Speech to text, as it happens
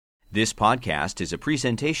This podcast is a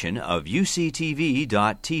presentation of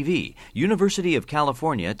UCTV.tv, University of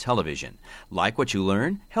California Television. Like what you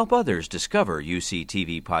learn? Help others discover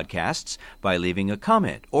UCTV podcasts by leaving a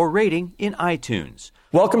comment or rating in iTunes.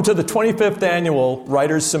 Welcome to the 25th Annual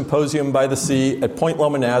Writers' Symposium by the Sea at Point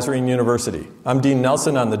Loma Nazarene University. I'm Dean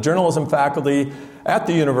Nelson on the journalism faculty at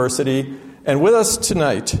the university, and with us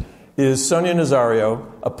tonight is Sonia Nazario,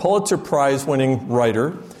 a Pulitzer Prize-winning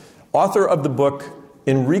writer, author of the book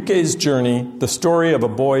Enrique's Journey, the story of a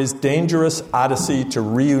boy's dangerous odyssey to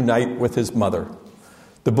reunite with his mother.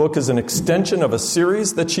 The book is an extension of a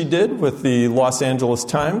series that she did with the Los Angeles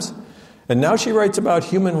Times, and now she writes about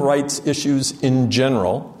human rights issues in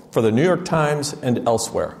general for the New York Times and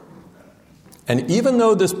elsewhere. And even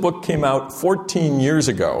though this book came out 14 years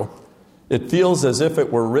ago, it feels as if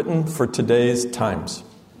it were written for today's times.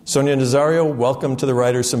 Sonia Nazario, welcome to the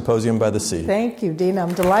Writers' Symposium by the Sea. Thank you, Dean.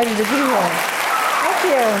 I'm delighted to be here.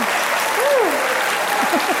 Thank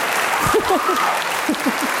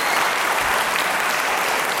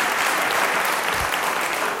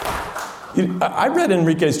you. I read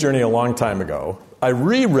Enrique's Journey a long time ago. I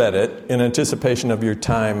reread it in anticipation of your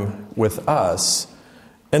time with us.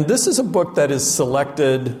 And this is a book that is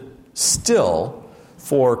selected still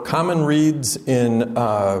for common reads in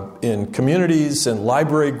communities and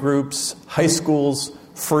library groups, high schools,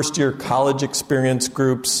 first-year college experience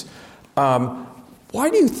groups. Why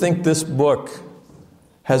do you think this book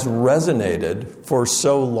has resonated for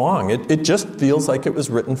so long? It just feels like it was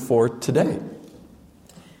written for today.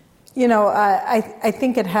 You know, I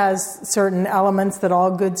think it has certain elements that all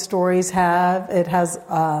good stories have. It has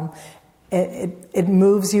it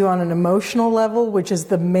moves you on an emotional level, which is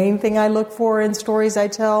the main thing I look for in stories I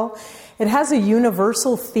tell. It has a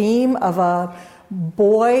universal theme of a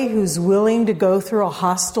boy who's willing to go through a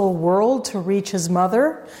hostile world to reach his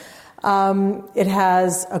mother. It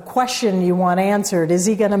has a question you want answered. Is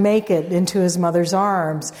he going to make it into his mother's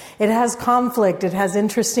arms? It has conflict. It has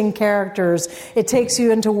interesting characters. It takes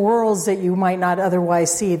you into worlds that you might not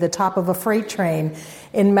otherwise see, the top of a freight train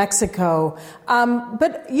in Mexico.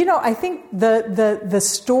 But, you know, I think the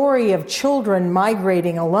story of children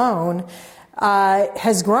migrating alone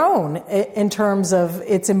has grown in terms of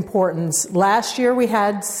its importance. Last year we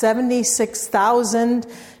had 76,000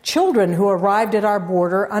 children who arrived at our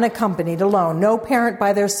border unaccompanied, alone, no parent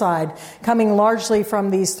by their side, coming largely from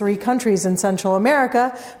these three countries in Central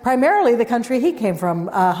America, primarily the country he came from,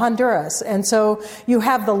 Honduras. And so you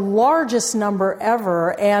have the largest number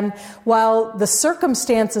ever. And while the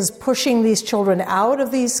circumstances pushing these children out of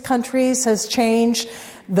these countries has changed,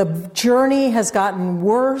 the journey has gotten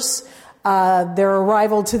worse. Their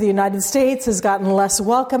arrival to the United States has gotten less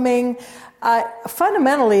welcoming.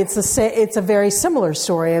 Fundamentally, it's a very similar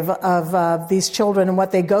story of these children and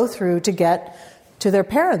what they go through to get to their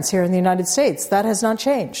parents here in the United States. That has not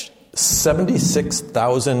changed.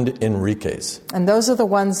 76,000 Enriques. And those are the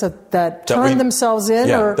ones that turn themselves in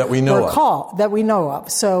that we know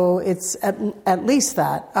of. So it's at least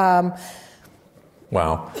that.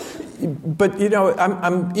 Wow. But, you know,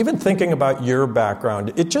 I'm even thinking about your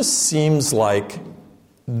background. It just seems like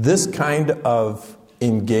this kind of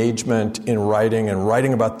engagement in writing and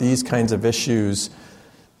writing about these kinds of issues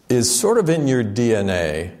is sort of in your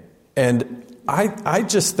DNA. And I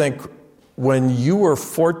just think when you were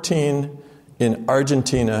 14 in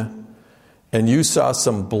Argentina and you saw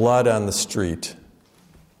some blood on the street,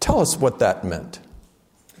 tell us what that meant.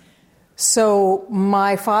 So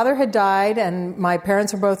my father had died, and my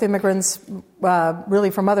parents were both immigrants, really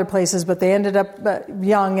from other places, but they ended up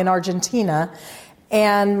young in Argentina.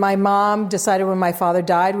 And my mom decided when my father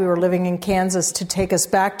died, we were living in Kansas, to take us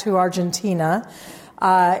back to Argentina.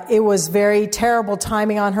 It was very terrible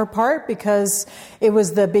timing on her part because it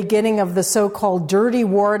was the beginning of the so-called dirty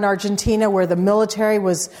war in Argentina, where the military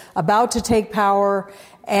was about to take power,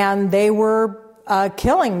 and they were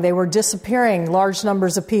they were disappearing large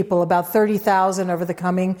numbers of people, about 30,000 over the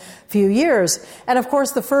coming few years. And of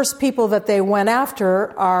course, the first people that they went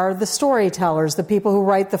after are the storytellers, the people who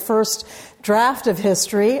write the first draft of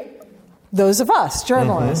history, those of us,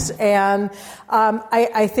 journalists. Mm-hmm. And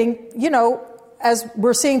I think, you know, as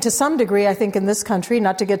we're seeing to some degree, I think in this country,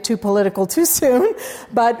 not to get too political too soon,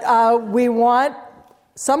 but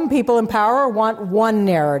some people in power want one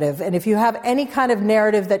narrative. And if you have any kind of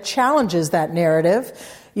narrative that challenges that narrative,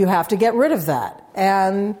 you have to get rid of that.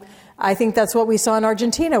 And I think that's what we saw in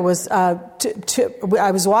Argentina. I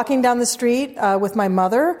was walking down the street with my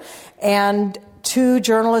mother, and 2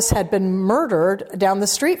 journalists had been murdered down the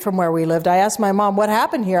street from where we lived. I asked my mom, what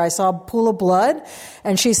happened here? I saw a pool of blood.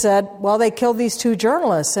 And she said, well, they killed these 2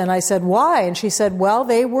 journalists. And I said, why? And she said, well,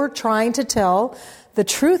 they were trying to tell the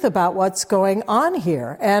truth about what's going on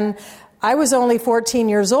here. And I was only 14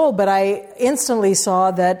 years old, but I instantly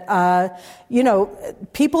saw that,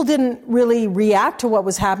 people didn't really react to what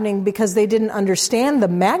was happening because they didn't understand the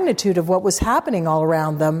magnitude of what was happening all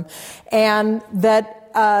around them. And that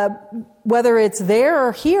whether it's there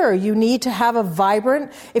or here, you need to have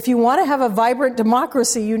if you want to have a vibrant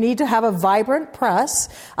democracy, you need to have a vibrant press.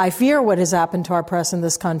 I fear what has happened to our press in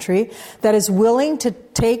this country, that is willing to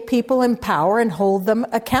take people in power and hold them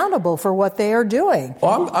accountable for what they are doing.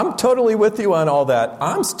 Well, I'm totally with you on all that.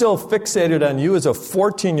 I'm still fixated on you as a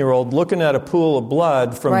 14-year-old looking at a pool of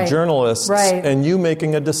blood from journalists and you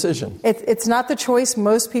making a decision. It's not the choice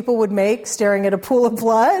most people would make, staring at a pool of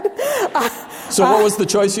blood. So what was the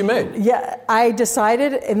choice you made? Yeah, I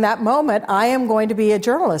decided in that moment, I am going to be a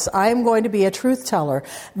journalist. I am going to be a truth teller.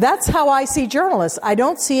 That's how I see journalists. I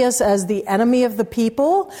don't see us as the enemy of the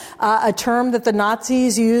people, a term that the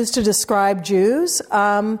Nazis used to describe Jews.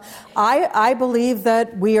 I believe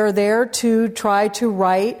that we are there to try to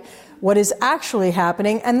write what is actually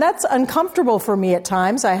happening, and that's uncomfortable for me at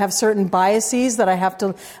times. I have certain biases that I have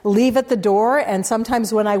to leave at the door, and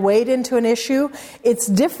sometimes when I wade into an issue, it's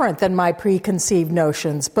different than my preconceived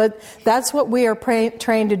notions. But that's what we are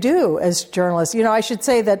trained to do as journalists. I should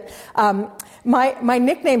say that my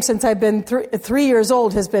nickname since I've been 3 years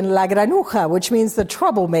old has been La Granuja, which means the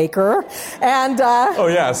troublemaker. And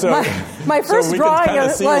my first drawing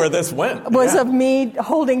was of me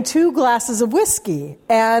holding 2 glasses of whiskey.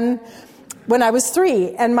 And when I was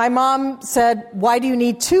 3, and my mom said, "Why do you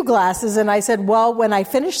need 2 glasses?" And I said, "Well, when I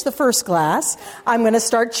finish the first glass, I'm going to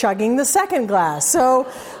start chugging the second glass." So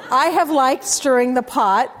I have liked stirring the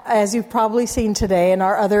pot, as you've probably seen today in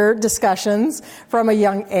our other discussions, from a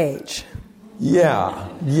young age. Yeah,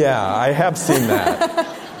 I have seen that.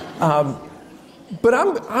 But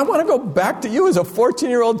I want to go back to you as a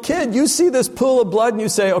 14-year-old kid. You see this pool of blood and you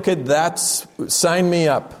say, okay, sign me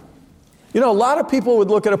up. A lot of people would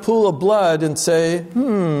look at a pool of blood and say,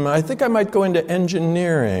 I think I might go into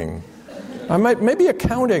engineering. Maybe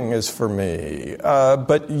accounting is for me.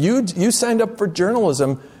 But you signed up for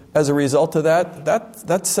journalism as a result of that.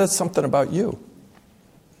 That says something about you.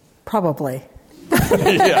 Probably. I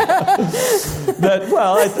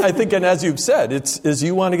think, and as you've said, is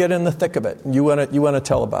you want to get in the thick of it. You want to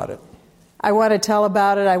tell about it. I want to tell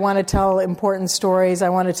about it. I want to tell important stories. I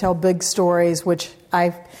want to tell big stories, which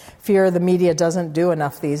I fear the media doesn't do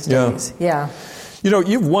enough these days. Yeah.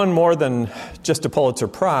 You've won more than just a Pulitzer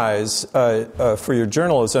Prize for your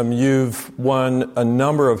journalism. You've won a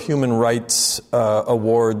number of human rights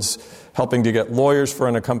awards, helping to get lawyers for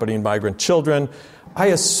unaccompanied migrant children. I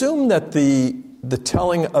assume that the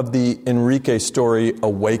telling of the Enrique story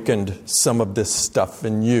awakened some of this stuff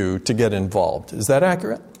in you to get involved. Is that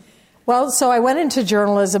accurate? Well, so I went into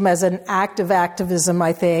journalism as an act of activism,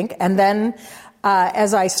 I think, and then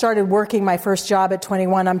as I started working my first job at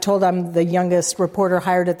 21, I'm told I'm the youngest reporter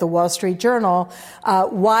hired at the Wall Street Journal.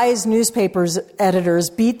 Wise newspapers editors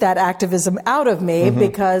beat that activism out of me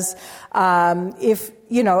because if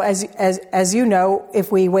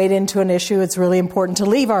we wade into an issue, it's really important to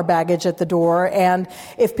leave our baggage at the door. And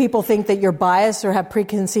if people think that you're biased or have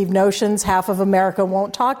preconceived notions, half of America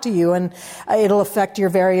won't talk to you, and it'll affect your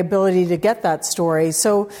very ability to get that story.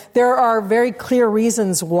 So there are very clear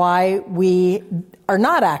reasons why we are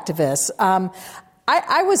not activists.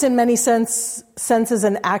 I was in many senses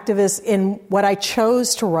an activist in what I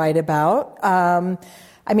chose to write about.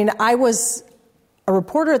 I was a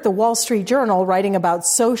reporter at the Wall Street Journal writing about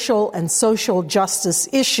social and social justice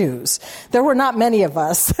issues. There were not many of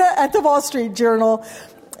us at the Wall Street Journal,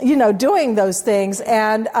 doing those things.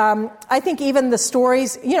 And I think even the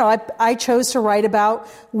stories, I chose to write about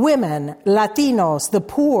women, Latinos, the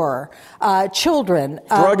poor, children.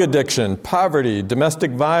 Drug addiction, poverty,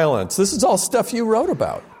 domestic violence. This is all stuff you wrote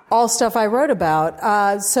about. All stuff I wrote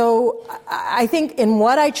about. So I think in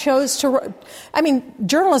what I chose to...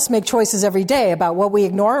 journalists make choices every day about what we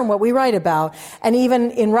ignore and what we write about. And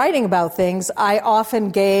even in writing about things, I often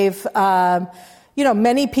gave,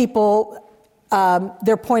 many people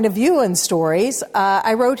their point of view in stories.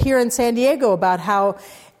 I wrote here in San Diego about how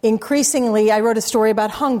increasingly, I wrote a story about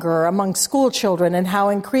hunger among school children and how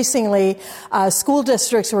increasingly school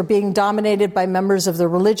districts were being dominated by members of the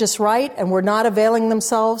religious right and were not availing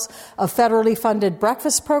themselves of federally funded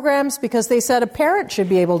breakfast programs because they said a parent should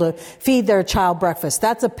be able to feed their child breakfast.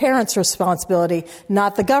 That's a parent's responsibility,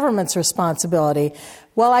 not the government's responsibility.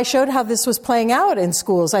 Well, I showed how this was playing out in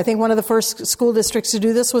schools. I think one of the first school districts to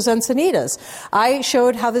do this was Encinitas. I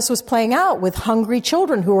showed how this was playing out with hungry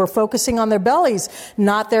children who were focusing on their bellies,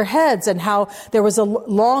 not their heads, and how there was a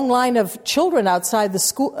long line of children outside the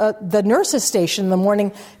school, the nurses' station in the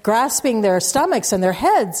morning, grasping their stomachs and their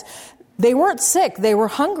heads. They weren't sick, they were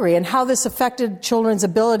hungry, and how this affected children's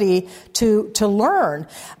ability to learn.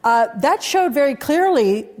 That showed very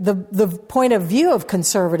clearly the point of view of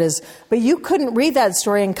conservatives, but you couldn't read that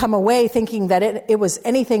story and come away thinking that it was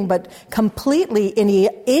anything but completely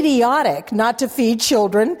idiotic not to feed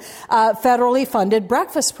children federally funded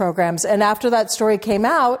breakfast programs. And after that story came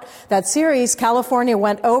out, that series, California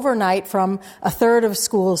went overnight from a third of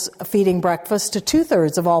schools feeding breakfast to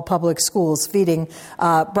 2/3 of all public schools feeding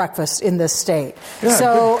breakfast in this state. Yeah,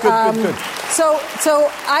 so, good.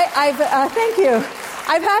 Thank you.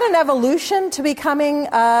 I've had an evolution to becoming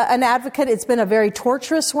an advocate. It's been a very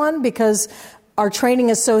torturous one because our training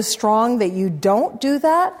is so strong that you don't do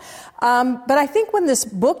that. But I think when this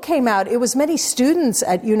book came out, it was many students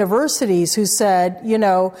at universities who said,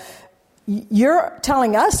 you're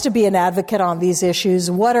telling us to be an advocate on these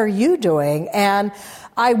issues. What are you doing? And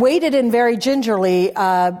I waded in very gingerly,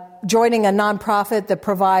 joining a nonprofit that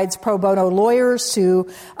provides pro bono lawyers to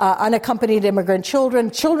unaccompanied immigrant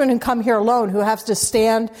children who come here alone, who have to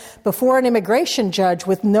stand before an immigration judge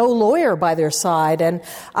with no lawyer by their side. And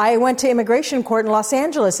I went to immigration court in Los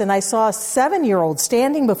Angeles, and I saw a 7-year-old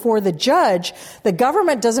standing before the judge. The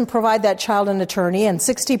government doesn't provide that child an attorney, and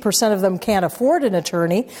 60% of them can't afford an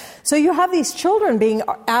attorney. So you have these children being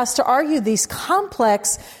asked to argue these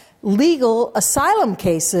complex legal asylum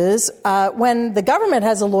cases when the government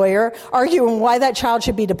has a lawyer arguing why that child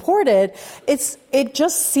should be deported. It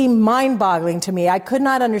just seemed mind-boggling to me. I could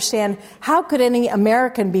not understand how could any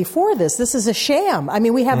American be for this. This is a sham. I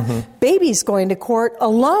mean, we have babies going to court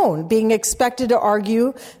alone, being expected to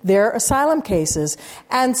argue their asylum cases.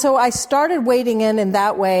 And so I started wading in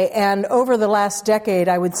that way, and over the last decade,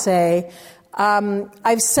 I would say,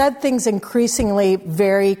 I've said things increasingly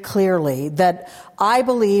very clearly that I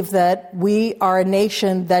believe that we are a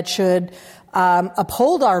nation that should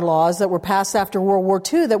uphold our laws that were passed after World War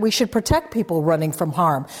II, that we should protect people running from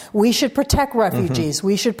harm. We should protect refugees.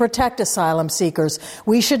 We should protect asylum seekers.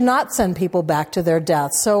 We should not send people back to their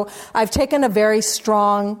deaths. So I've taken a very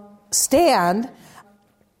strong stand,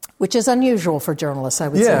 which is unusual for journalists, I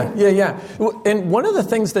would say. Yeah. And one of the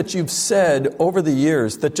things that you've said over the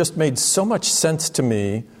years that just made so much sense to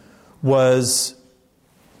me was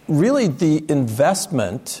really the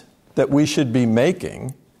investment that we should be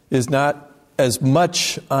making is not as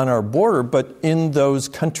much on our border, but in those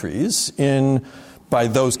countries. By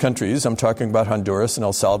those countries, I'm talking about Honduras and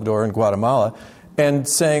El Salvador and Guatemala, and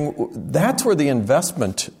saying that's where the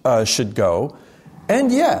investment should go.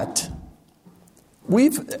 And yet,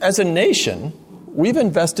 as a nation, we've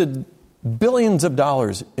invested billions of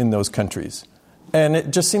dollars in those countries. And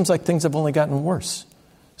it just seems like things have only gotten worse.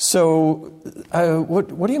 So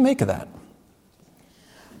what do you make of that?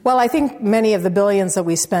 Well, I think many of the billions that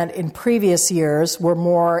we spent in previous years were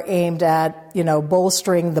more aimed at,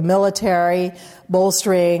 bolstering the military,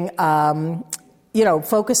 bolstering,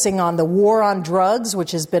 focusing on the war on drugs,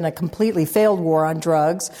 which has been a completely failed war on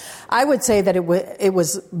drugs. I would say that it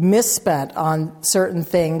was misspent on certain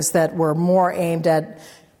things that were more aimed at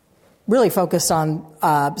really focused on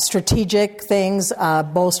strategic things,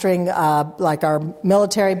 bolstering like our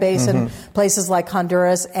military base in places like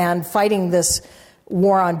Honduras and fighting this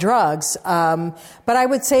war on drugs. But I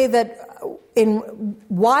would say that in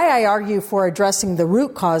why I argue for addressing the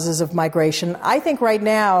root causes of migration, I think right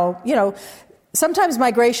now, sometimes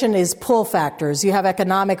migration is pull factors. You have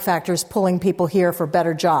economic factors pulling people here for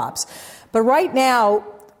better jobs. But right now,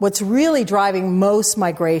 what's really driving most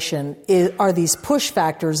migration are these push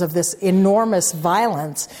factors of this enormous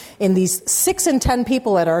violence in these 6 in 10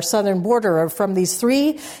 people at our southern border are from these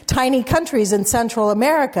 3 tiny countries in Central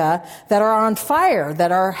America that are on fire, that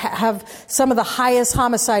have some of the highest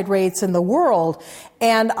homicide rates in the world.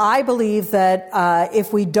 And I believe that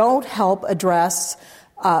if we don't help address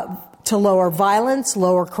to lower violence,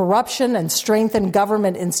 lower corruption, and strengthen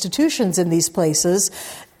government institutions in these places,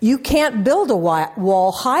 you can't build a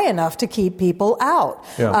wall high enough to keep people out.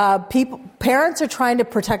 Yeah. Parents are trying to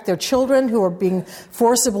protect their children who are being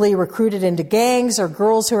forcibly recruited into gangs, or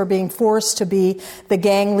girls who are being forced to be the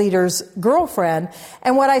gang leader's girlfriend.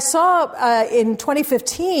 And what I saw in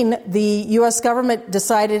 2015, the U.S. government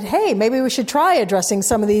decided, hey, maybe we should try addressing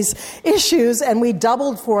some of these issues, and we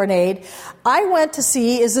doubled foreign aid. I went to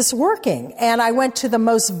see, is this working? And I went to the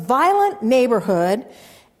most violent neighborhood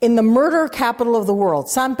in the murder capital of the world,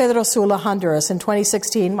 San Pedro Sula, Honduras, in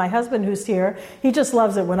 2016. My husband, who's here, he just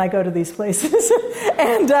loves it when I go to these places.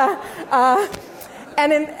 And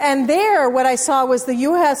there, what I saw was the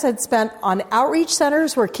U.S. had spent on outreach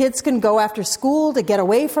centers where kids can go after school to get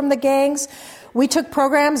away from the gangs. We took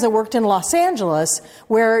programs that worked in Los Angeles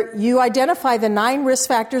where you identify the 9 risk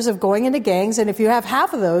factors of going into gangs, and if you have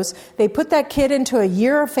half of those, they put that kid into a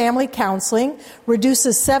year of family counseling,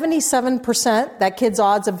 reduces 77% that kid's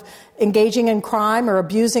odds of engaging in crime or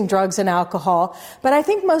abusing drugs and alcohol. But I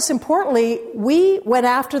think most importantly, we went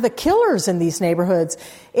after the killers in these neighborhoods.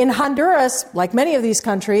 In Honduras, like many of these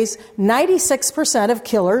countries, 96% of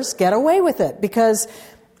killers get away with it because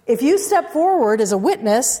if you step forward as a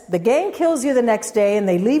witness, the gang kills you the next day and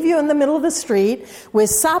they leave you in the middle of the street with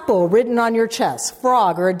sapo written on your chest,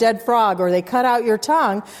 frog or a dead frog, or they cut out your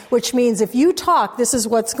tongue, which means if you talk, this is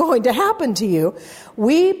what's going to happen to you.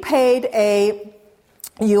 We paid a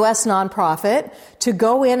U.S. nonprofit to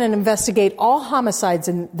go in and investigate all homicides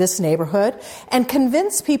in this neighborhood and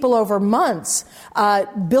convince people over months,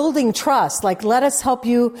 building trust, like, let us help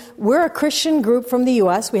you. We're a Christian group from the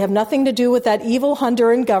U.S. We have nothing to do with that evil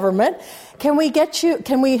Honduran government. Can we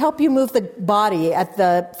help you move the body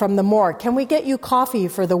from the morgue? Can we get you coffee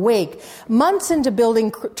for the wake? Months into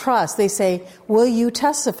building trust, they say, will you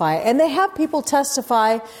testify? And they have people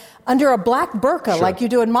testify under a black burqa, Sure. like you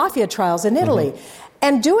do in mafia trials in Italy. Mm-hmm.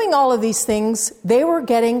 And doing all of these things, they were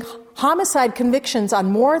getting homicide convictions on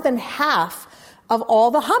more than half of all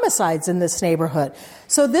the homicides in this neighborhood.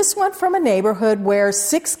 So this went from a neighborhood where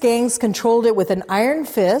 6 gangs controlled it with an iron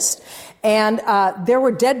fist, and there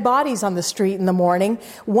were dead bodies on the street in the morning.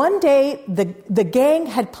 One day, the gang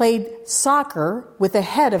had played soccer with the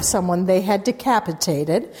head of someone they had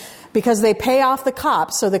decapitated, because they pay off the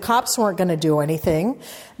cops, so the cops weren't going to do anything.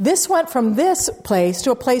 This went from this place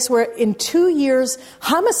to a place where in 2 years,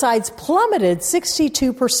 homicides plummeted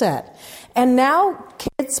 62%. And now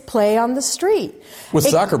kids play on the street. With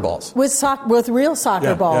soccer balls. With real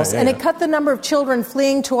soccer balls. And it cut the number of children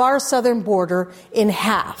fleeing to our southern border in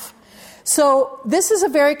half. So this is a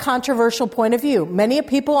very controversial point of view. Many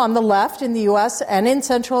people on the left in the U.S. and in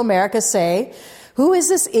Central America say, who is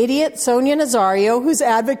this idiot, Sonia Nazario, who's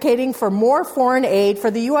advocating for more foreign aid,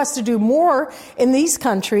 for the U.S. to do more in these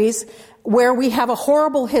countries where we have a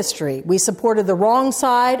horrible history? We supported the wrong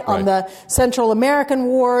side on the Central American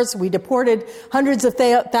wars. We deported hundreds of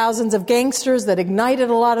thousands of gangsters that ignited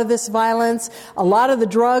a lot of this violence. A lot of the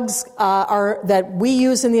drugs that we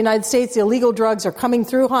use in the United States, the illegal drugs, are coming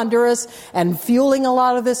through Honduras and fueling a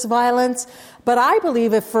lot of this violence. But I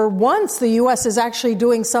believe if for once the U.S. is actually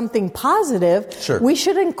doing something positive, Sure. we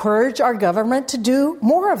should encourage our government to do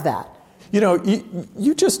more of that. You know,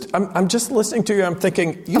 I'm just listening to you, I'm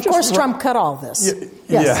thinking... Of course, Trump cut all this.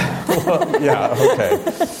 Yes. Yeah, well, yeah, okay.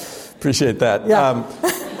 Appreciate that. Yeah.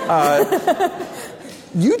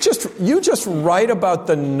 You just write about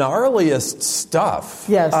the gnarliest stuff.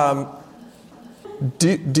 Yes.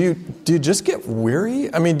 Do you just get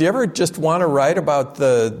weary? I mean, do you ever just want to write about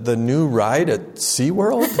the new ride at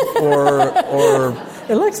SeaWorld? Or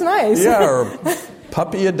It looks nice. Yeah, or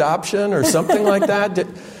puppy adoption or something like that?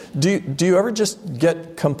 Do you ever just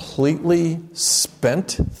get completely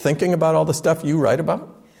spent thinking about all the stuff you write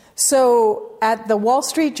about? So at the Wall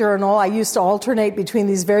Street Journal, I used to alternate between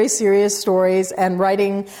these very serious stories and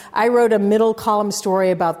writing. I wrote a middle column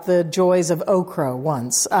story about the joys of okra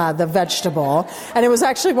once, the vegetable. And it was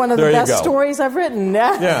actually one of the best stories I've written.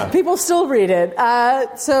 Yeah. People still read it.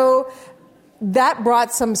 So that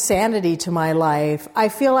brought some sanity to my life. I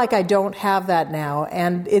feel like I don't have that now,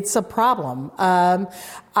 and it's a problem.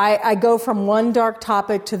 I go from one dark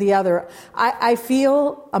topic to the other. I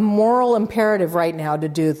feel a moral imperative right now to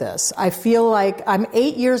do this. I feel like I'm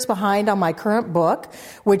 8 years behind on my current book,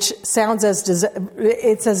 which sounds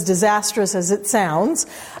it's as disastrous as it sounds.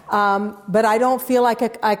 But I don't feel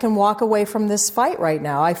like I can walk away from this fight right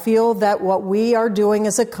now. I feel that what we are doing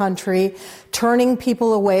as a country, turning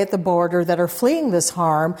people away at the border that are fleeing this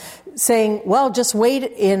harm, saying, well, just wait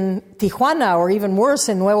in Tijuana or even worse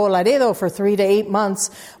in Nuevo Laredo for 3 to 8 months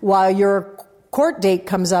while your court date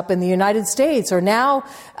comes up in the United States. Or now,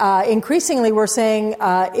 increasingly, we're saying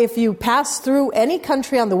if you pass through any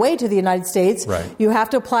country on the way to the United States, you have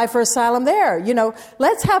to apply for asylum there. You know,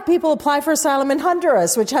 let's have people apply for asylum in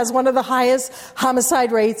Honduras, which has one of the highest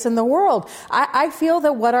homicide rates in the world. I feel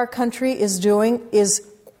that what our country is doing is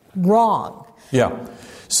wrong. Yeah.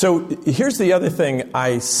 So here's the other thing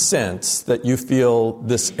I sense that you feel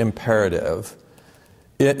this imperative.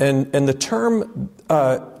 And the term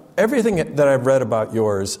everything that I've read about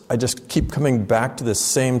yours, I just keep coming back to this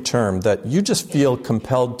same term, that you just feel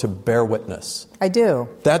compelled to bear witness. I do.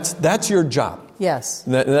 That's your job. Yes.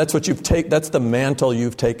 That's what that's the mantle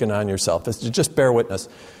you've taken on yourself, is to just bear witness.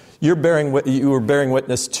 You were bearing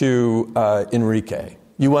witness to Enrique.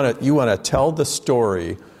 You want to tell the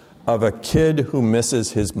story of a kid who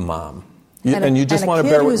misses his mom. And you just want to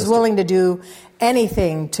bear witness. Who's willing to do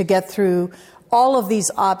anything to get through all of these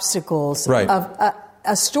obstacles. Right. Of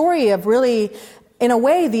a story of really, in a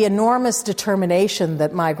way, the enormous determination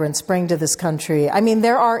that migrants bring to this country. I mean,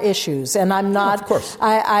 there are issues, and I'm not. Of course.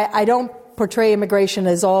 I don't portray immigration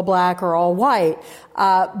as all black or all white,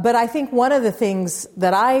 but I think one of the things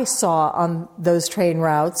that I saw on those train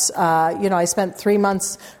routes, I spent 3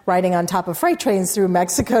 months riding on top of freight trains through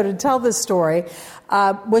Mexico to tell this story,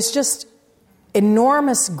 was just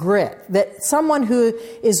enormous grit, that someone who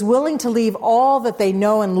is willing to leave all that they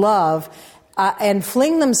know and love and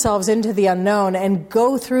fling themselves into the unknown and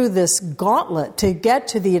go through this gauntlet to get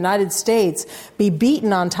to the United States, be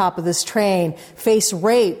beaten on top of this train, face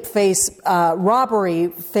rape, face robbery,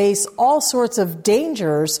 face all sorts of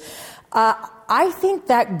dangers. I think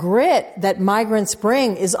that grit that migrants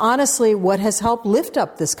bring is honestly what has helped lift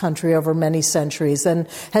up this country over many centuries and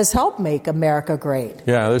has helped make America great.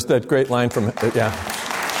 Yeah, there's that great line from,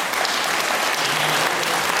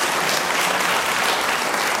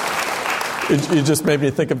 You just made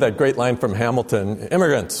me think of that great line from Hamilton.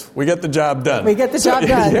 Immigrants, we get the job done. We get the job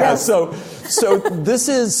done, yes. So this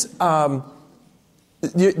is... I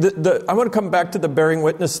want to come back to the bearing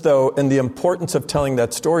witness, though, and the importance of telling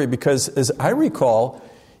that story, because, as I recall,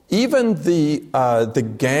 even the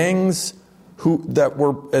gangs that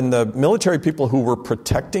were, and the military people who were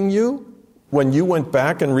protecting you when you went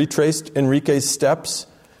back and retraced Enrique's steps,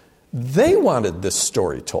 they wanted this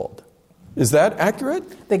story told. Is that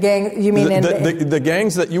accurate? The gang, you mean the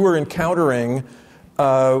gangs that you were encountering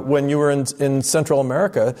when you were in Central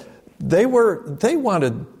America, they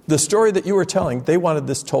wanted the story that you were telling, they wanted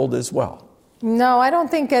this told as well. No, I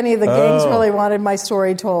don't think any of the gangs really wanted my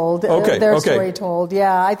story told, story told.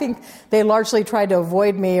 Yeah, I think they largely tried to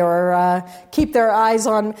avoid me or keep their eyes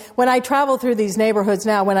on... When I travel through these neighborhoods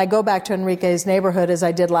now, when I go back to Enrique's neighborhood, as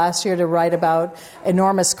I did last year to write about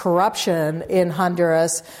enormous corruption in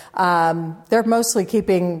Honduras, they're mostly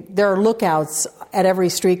there are lookouts at every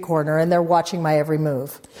street corner, and they're watching my every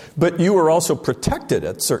move. But you were also protected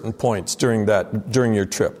at certain points during your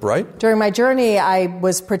trip, right? During my journey, I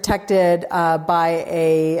was protected by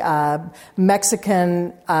a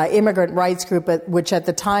Mexican immigrant rights group, which at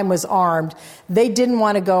the time was armed. They didn't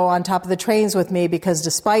want to go on top of the trains with me because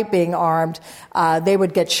despite being armed, they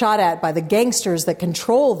would get shot at by the gangsters that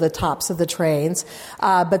control the tops of the trains.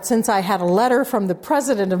 But since I had a letter from the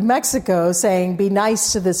president of Mexico saying, be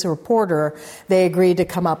nice to this reporter, they agreed to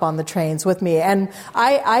come up on the trains with me. And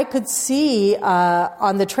I could see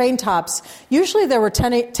on the train tops, usually there were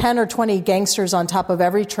 10 or 20 gangsters on top of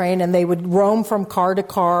every train, and they would roam from car to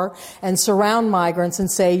car and surround migrants and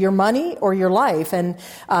say, your money or your life. And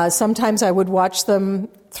sometimes I would watch them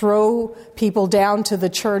throw people down to the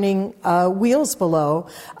churning wheels below.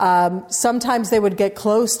 Sometimes they would get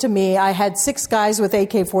close to me. I had 6 guys with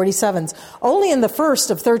AK-47s, only in the first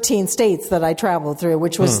of 13 states that I traveled through,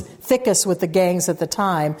 which was thickest with the gangs at the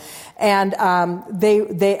time. And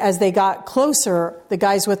they as they got closer, the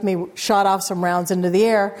guys with me shot off some rounds into the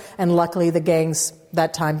air, and luckily the gangs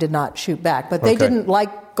that time did not shoot back. But they didn't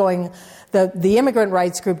like going... The immigrant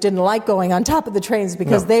rights group didn't like going on top of the trains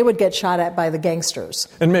because they would get shot at by the gangsters.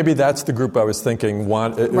 And maybe that's the group I was thinking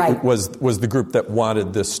was the group that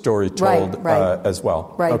wanted this story told as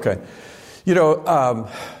well. Right. Okay. You know,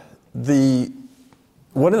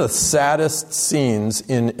 one of the saddest scenes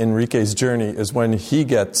in Enrique's journey is when he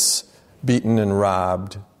gets beaten and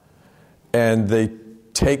robbed, and they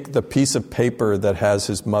take the piece of paper that has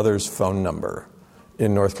his mother's phone number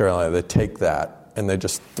in North Carolina. They take that and they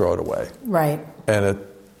just throw it away. Right. And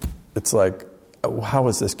it's like, how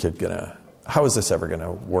is this ever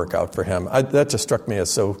gonna work out for him? That just struck me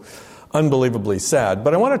as so unbelievably sad.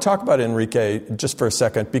 But I want to talk about Enrique just for a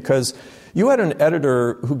second, because you had an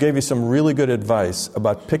editor who gave you some really good advice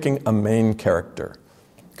about picking a main character.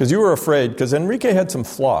 Because you were afraid, because Enrique had some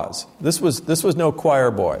flaws. This was no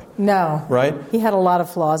choir boy. No. Right? He had a lot of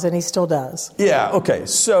flaws, and he still does. Yeah, okay.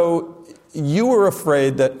 So you were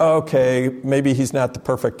afraid that, okay, maybe he's not the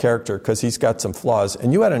perfect character because he's got some flaws.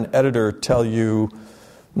 And you had an editor tell you,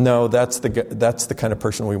 no, that's the kind of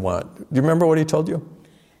person we want. Do you remember what he told you?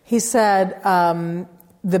 He said,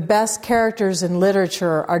 the best characters in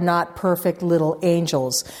literature are not perfect little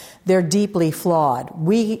angels. They're deeply flawed.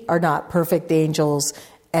 We are not perfect angels.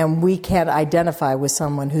 and we can't identify with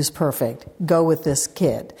someone who's perfect. Go with this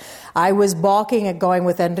kid. I was balking at going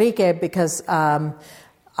with Enrique because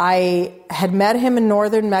I had met him in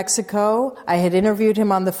northern Mexico. I had interviewed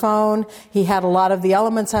him on the phone. He had a lot of the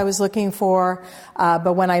elements I was looking for.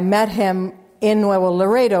 But when I met him in Nuevo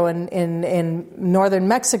Laredo in northern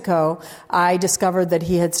Mexico, I discovered that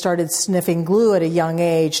he had started sniffing glue at a young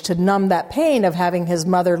age to numb that pain of having his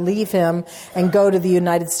mother leave him and go to the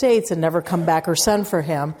United States and never come back or send for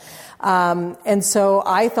him. And so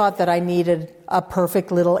I thought that I needed a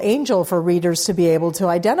perfect little angel for readers to be able to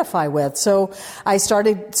identify with. So I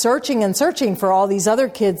started searching and searching for all these other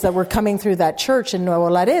kids that were coming through that church in Nuevo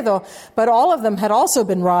Laredo, but all of them had also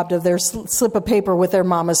been robbed of their slip of paper with their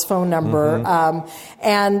mama's phone number.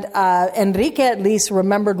 And Enrique at least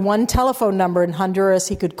remembered one telephone number in Honduras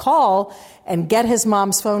he could call and get his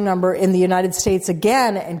mom's phone number in the United States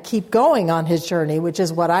again and keep going on his journey, which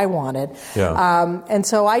is what I wanted. Yeah. And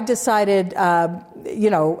so I decided,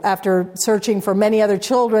 after searching for many other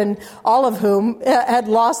children, all of whom had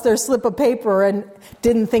lost their slip of paper and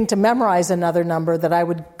didn't think to memorize another number, that I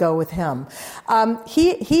would go with him.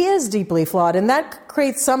 He is deeply flawed, and that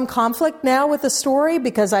creates some conflict now with the story,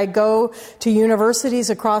 because I go to universities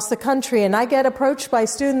across the country and I get approached by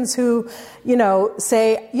students who,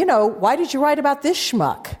 say, why did you write about this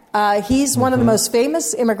schmuck? He's one of the most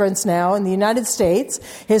famous immigrants now in the United States.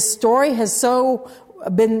 His story has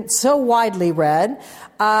been so widely read.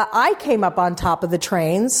 I came up on top of the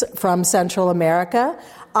trains from Central America.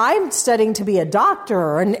 I'm studying to be a doctor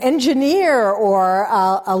or an engineer or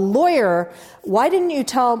a lawyer. Why didn't you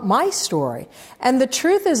tell my story? And the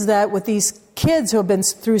truth is that with these kids who have been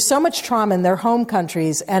through so much trauma in their home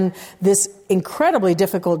countries and this incredibly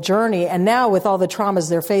difficult journey, and now with all the traumas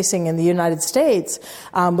they're facing in the United States,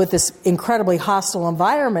 with this incredibly hostile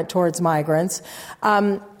environment towards migrants,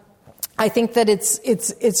 I think that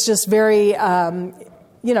it's just very,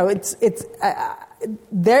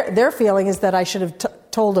 their feeling is that I should have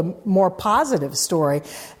told a more positive story.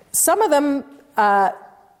 Some of them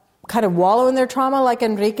kind of wallow in their trauma, like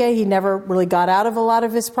Enrique. He never really got out of a lot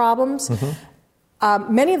of his problems.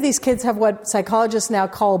 Many of these kids have what psychologists now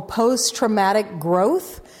call post-traumatic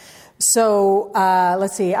growth. So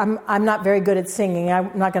let's see, I'm not very good at singing.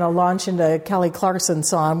 I'm not going to launch into a Kelly Clarkson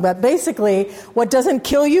song, but basically what doesn't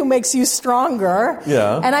kill you makes you stronger.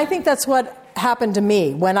 Yeah. And I think that's what happened to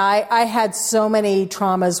me when I had so many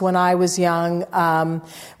traumas when I was young,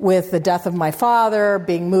 with the death of my father,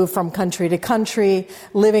 being moved from country to country,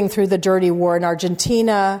 living through the dirty war in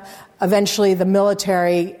Argentina. Eventually the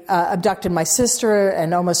military abducted my sister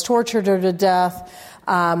and almost tortured her to death,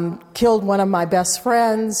 killed one of my best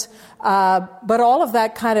friends. But all of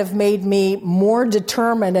that kind of made me more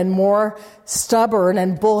determined and more stubborn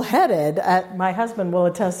and bullheaded. My husband will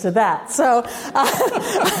attest to that. So,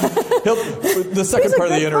 the second part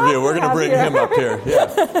of the interview, we're going to bring him up here. Yeah.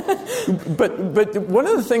 But one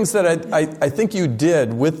of the things that I think you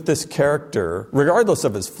did with this character, regardless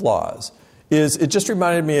of his flaws, is it just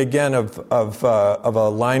reminded me again of a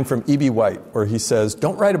line from E.B. White where he says,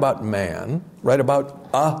 "Don't write about man, write about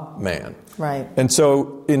a man." Right. And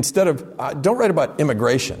so instead of, don't write about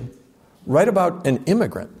immigration, write about an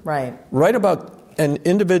immigrant. Right. Write about an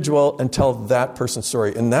individual and tell that person's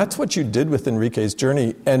story. And that's what you did with Enrique's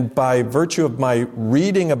journey. And by virtue of my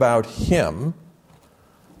reading about him,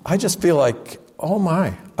 I just feel like, oh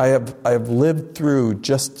my, I have lived through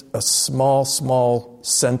just a small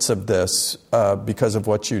sense of this because of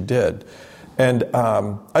what you did. And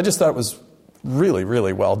I just thought it was really,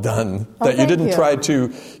 really well done. That you didn't try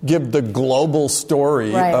to give the global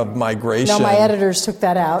story of migration. No, my editors took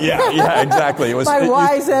that out. Yeah, exactly. It was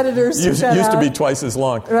wise editors took that out. Used to be twice as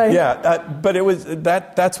long. Right. Yeah, but it was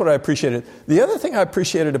that's what I appreciated. The other thing I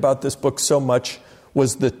appreciated about this book so much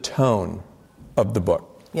was the tone of the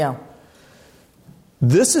book. Yeah.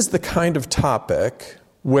 This is the kind of topic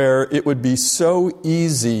where it would be so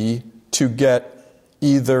easy to get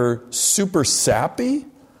either super sappy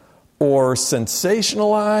or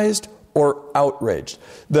sensationalized or outraged.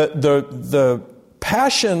 The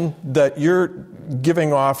passion that you're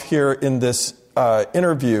giving off here in this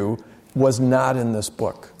interview was not in this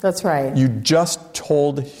book. That's right. You just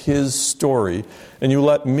told his story, and you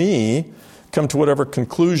let me come to whatever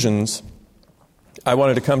conclusions I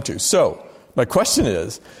wanted to come to. So, my question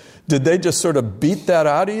is, did they just sort of beat that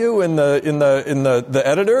out of you in the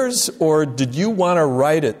editors, or did you want to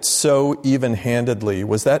write it so even-handedly?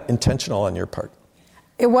 Was that intentional on your part?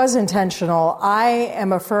 It was intentional. I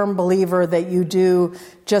am a firm believer that you do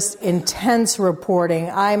just intense reporting.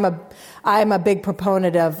 I'm a big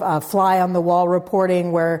proponent of fly-on-the-wall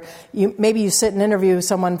reporting, where maybe you sit and interview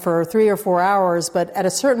someone for 3 or 4 hours, but at a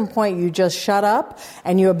certain point you just shut up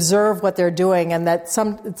and you observe what they're doing, and that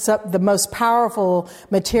the most powerful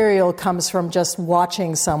material comes from just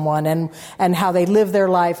watching someone and how they live their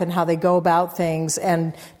life and how they go about things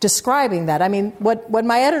and describing that. I mean, what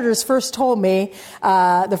my editors first told me,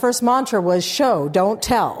 the first mantra was show, don't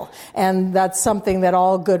tell, and that's something that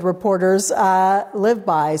all good reporters live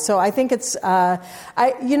by. So I think it's,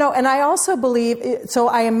 and I also believe, so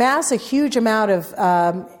I amass a huge amount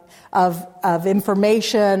of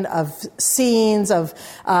information, of scenes, of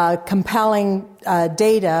compelling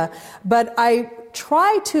data, but I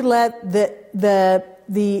try to let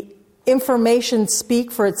the information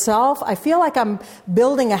speak for itself. I feel like I'm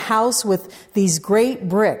building a house with these great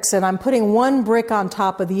bricks, and I'm putting one brick on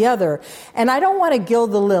top of the other. And I don't want to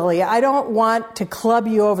gild the lily. I don't want to club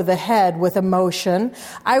you over the head with emotion.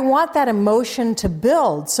 I want that emotion to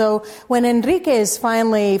build. So when Enrique is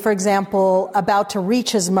finally, for example, about to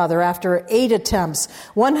reach his mother after 8 attempts,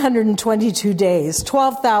 122 days,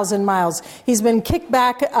 12,000 miles, he's been kicked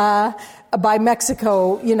back by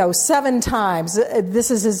Mexico, 7 times.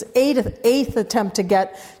 This is his eighth attempt to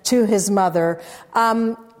get to his mother.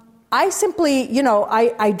 I simply,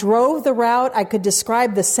 I drove the route. I could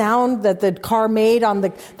describe the sound that the car made on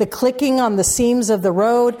the clicking on the seams of the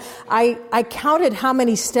road. I counted how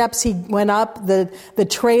many steps he went up the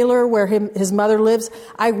trailer where his mother lives.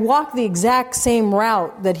 I walked the exact same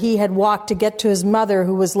route that he had walked to get to his mother,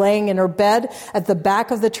 who was laying in her bed at the back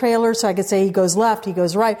of the trailer. So I could say he goes left, he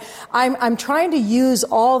goes right. I'm trying to use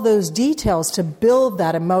all those details to build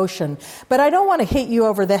that emotion, but I don't want to hit you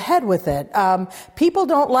over the head with it. People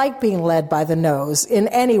don't like being led by the nose in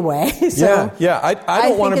any way. So I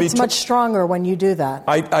don't want to be. It's much stronger when you do that.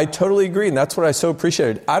 I totally agree, and that's what I so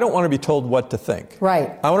appreciated. I don't want to be told what to think.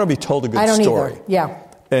 Right. I want to be told a good story. Either. Yeah.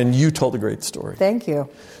 And you told a great story. Thank you.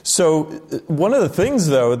 So one of the things,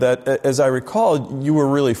 though, that, as I recall, you were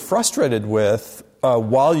really frustrated with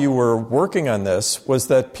while you were working on this was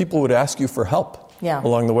that people would ask you for help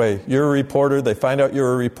along the way. You're a reporter. They find out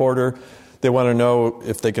you're a reporter. They want to know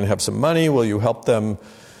if they can have some money. Will you help them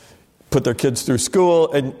put their kids through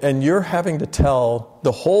school? And you're having to tell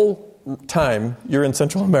the whole time you're in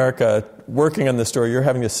Central America working on this story, you're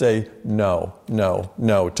having to say no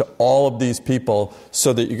to all of these people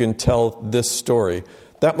so that you can tell this story.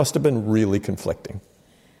 That must have been really conflicting.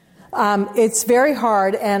 It's very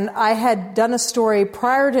hard, and I had done a story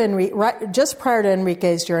just prior to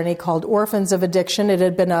Enrique's journey called Orphans of Addiction. It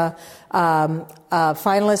had been a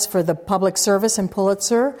finalist for the Public Service and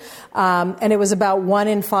Pulitzer, and it was about 1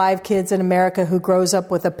 in 5 kids in America who grows up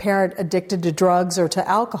with a parent addicted to drugs or to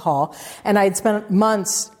alcohol. And I had spent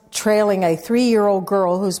months trailing a 3-year-old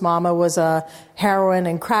girl whose mama was a heroin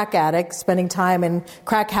and crack addict, spending time in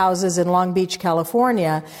crack houses in Long Beach,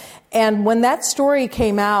 California. And when that story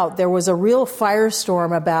came out, there was a real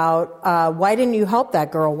firestorm about why didn't you help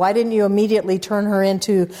that girl? Why didn't you immediately turn her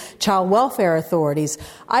into child welfare authorities?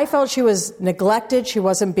 I felt she was neglected. She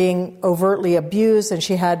wasn't being overtly abused, and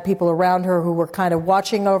she had people around her who were kind of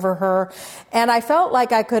watching over her. And I felt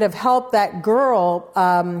like I could have helped that girl,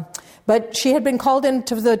 but she had been called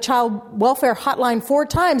into the child welfare hotline 4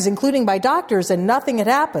 times, including by doctors, and nothing had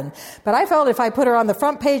happened. But I felt if I put her on the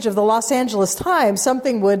front page of the Los Angeles Times,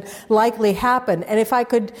 something would likely happen. And if I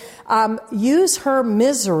could use her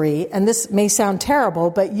misery, and this may sound terrible,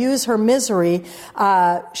 but use her misery,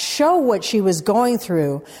 show what she was going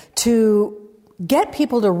through to get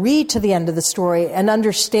people to read to the end of the story and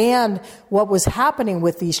understand what was happening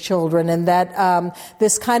with these children, and that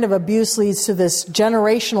this kind of abuse leads to this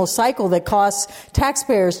generational cycle that costs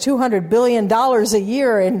taxpayers $200 billion a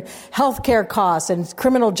year in healthcare costs and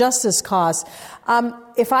criminal justice costs.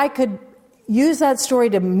 If I could use that story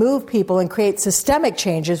to move people and create systemic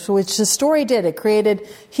changes, which the story did. It created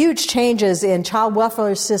huge changes in child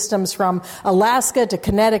welfare systems from Alaska to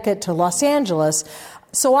Connecticut to Los Angeles.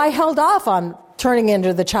 So I held off on turning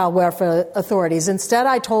into the child welfare authorities. Instead,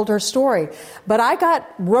 I told her story. But I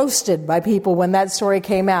got roasted by people when that story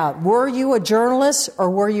came out. Were you a journalist or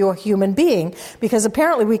were you a human being? Because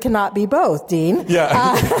apparently we cannot be both, Dean.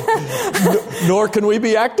 Yeah. Nor can we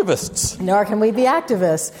be activists. Nor can we be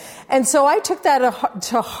activists. And so I took that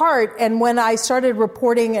to heart, and when I started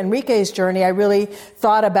reporting Enrique's journey, I really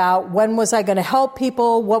thought about when was I going to help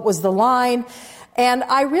people, what was the line. And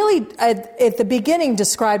I really, at the beginning,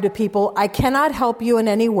 described to people, I cannot help you in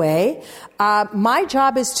any way. My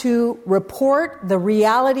job is to report the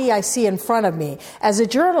reality I see in front of me. As a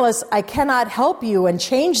journalist, I cannot help you and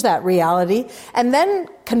change that reality. And then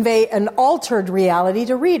convey an altered reality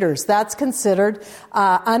to readers. That's considered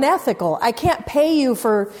unethical. I can't pay you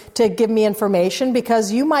to give me information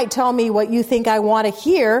because you might tell me what you think I want to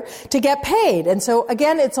hear to get paid. And so,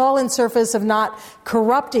 again, it's all in service of not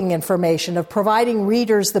corrupting information, of providing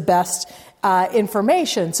readers the best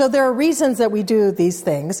information. So there are reasons that we do these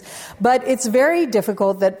things, but it's very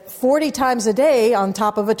difficult that 40 times a day on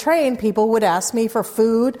top of a train, people would ask me for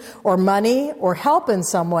food or money or help in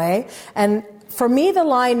some way. And for me, the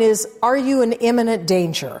line is, are you in imminent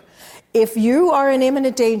danger? If you are in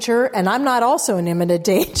imminent danger, and I'm not also in imminent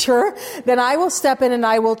danger, then I will step in and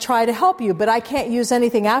I will try to help you. But I can't use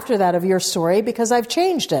anything after that of your story because I've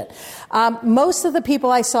changed it. Most of the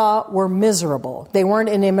people I saw were miserable. They weren't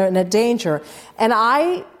in imminent danger. And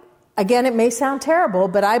again, it may sound terrible,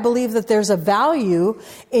 but I believe that there's a value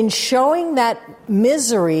in showing that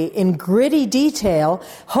misery in gritty detail,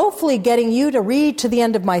 hopefully getting you to read to the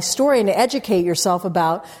end of my story and educate yourself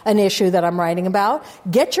about an issue that I'm writing about,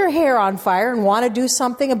 get your hair on fire and want to do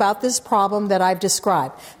something about this problem that I've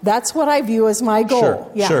described. That's what I view as my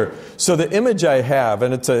goal. Sure. So the image I have,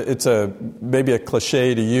 and it's maybe a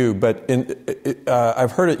cliche to you, but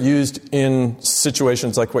I've heard it used in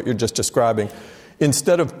situations like what you're just describing.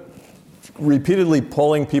 Instead of repeatedly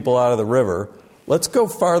pulling people out of the river, let's go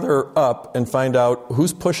farther up and find out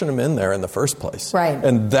who's pushing them in there in the first place. Right.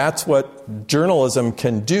 And that's what journalism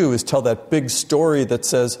can do, is tell that big story that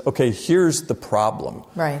says, okay, here's the problem.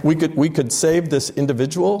 Right. We could save this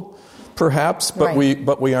individual, perhaps, but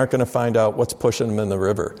we aren't going to find out what's pushing them in the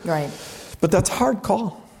river. Right. But that's a hard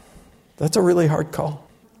call. That's a really hard call.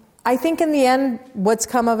 I think in the end, what's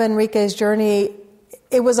come of Enrique's journey,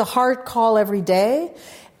 it was a hard call every day.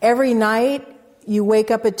 Every night, you wake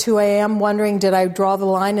up at 2 a.m. wondering, did I draw the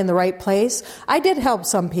line in the right place? I did help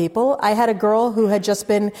some people. I had a girl who had just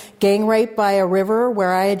been gang raped by a river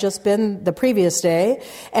where I had just been the previous day,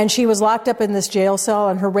 and she was locked up in this jail cell,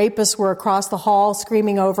 and her rapists were across the hall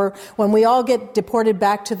screaming over, when we all get deported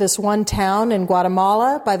back to this one town in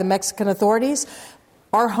Guatemala by the Mexican authorities,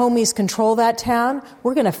 our homies control that town,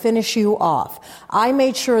 we're going to finish you off. I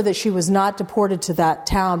made sure that she was not deported to that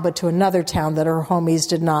town, but to another town that her homies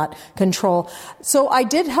did not control. So I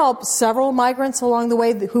did help several migrants along the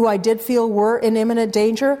way who I did feel were in imminent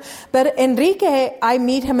danger. But Enrique, I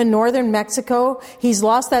meet him in northern Mexico. He's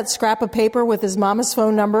lost that scrap of paper with his mama's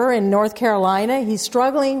phone number in North Carolina. He's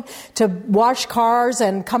struggling to wash cars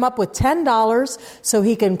and come up with $10 so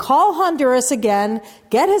he can call Honduras again,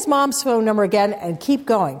 get his mom's phone number again, and keep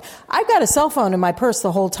going. I've got a cell phone in my purse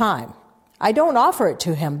the whole time. I don't offer it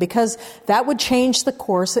to him because that would change the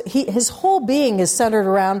course. His whole being is centered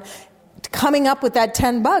around coming up with that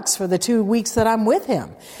 $10 for the 2 weeks that I'm with him.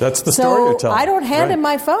 That's the story you're telling. I don't hand him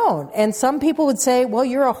my phone. And some people would say, well,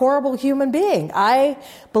 you're a horrible human being. I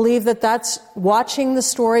believe that that's watching the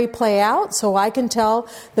story play out so I can tell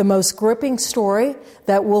the most gripping story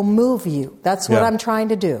that will move you. That's what I'm trying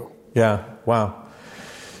to do. Yeah, wow.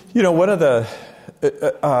 You know, one of the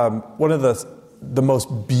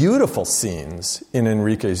most beautiful scenes in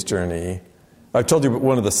Enrique's journey, I've told you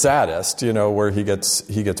one of the saddest, you know, where he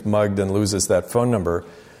gets mugged and loses that phone number.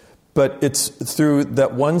 But it's through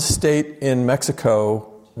that one state in Mexico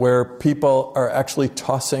where people are actually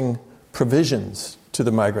tossing provisions to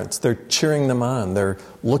the migrants. They're cheering them on. They're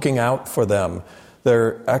looking out for them.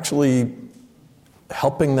 They're actually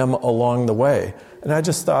helping them along the way. And I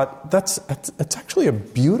just thought, it's actually a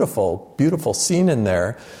beautiful, beautiful scene in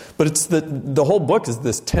there. But it's the whole book is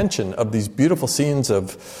this tension of these beautiful scenes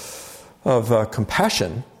of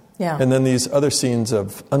compassion, and then these other scenes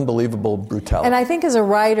of unbelievable brutality. And I think as a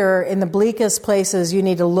writer, in the bleakest places, you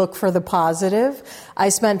need to look for the positive. I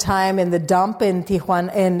spent time in the dump in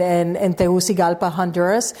Tijuana, in Tegucigalpa,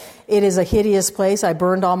 Honduras. It is a hideous place. I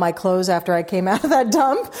burned all my clothes after I came out of that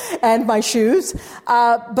dump and my shoes.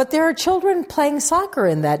 But there are children playing soccer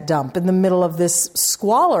in that dump in the middle of this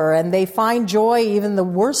squalor, and they find joy even in the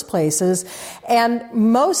worst places. And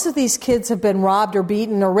most of these kids have been robbed or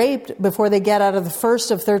beaten or raped before they get out of the first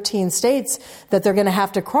of 13 states that they're going to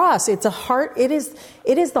have to cross. It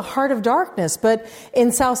is the heart of darkness. But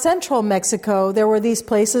in South Central Mexico, there were these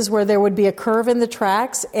places where there would be a curve in the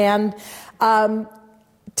tracks, and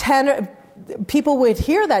people would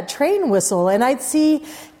hear that train whistle, and I'd see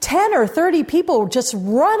 10 or 30 people just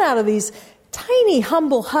run out of these tiny,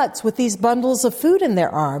 humble huts with these bundles of food in their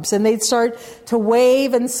arms, and they'd start to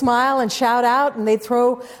wave and smile and shout out, and they'd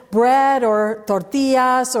throw bread or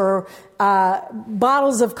tortillas or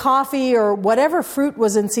bottles of coffee or whatever fruit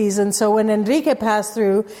was in season. So when Enrique passed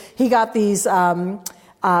through, he got these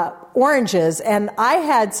oranges, and I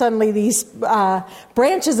had suddenly these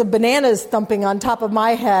branches of bananas thumping on top of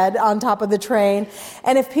my head, on top of the train.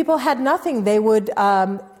 And if people had nothing, they would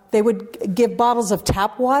give bottles of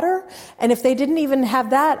tap water, and if they didn't even have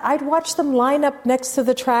that, I'd watch them line up next to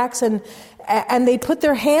the tracks, and they'd put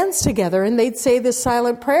their hands together, and they'd say this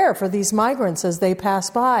silent prayer for these migrants as they pass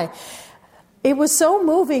by. It was so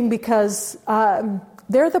moving because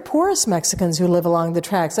they're the poorest Mexicans who live along the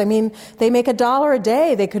tracks. I mean, they make $1 a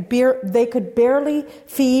day. They could barely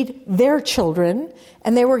feed their children,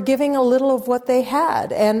 and they were giving a little of what they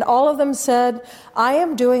had. And all of them said, I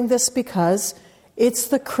am doing this because it's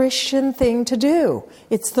the Christian thing to do.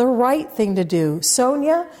 It's the right thing to do.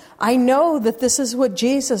 Sonia, I know that this is what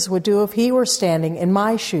Jesus would do if he were standing in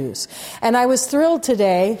my shoes. And I was thrilled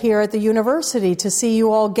today here at the university to see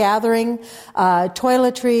you all gathering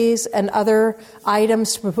toiletries and other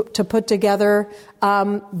items to put together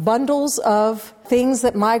bundles of things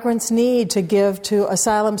that migrants need to give to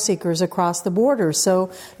asylum seekers across the border.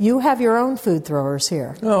 So you have your own food throwers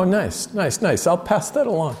here. Oh, nice. I'll pass that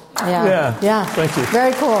along. Yeah. Thank you.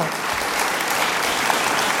 Very cool.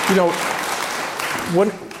 You know,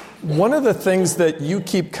 one of the things that you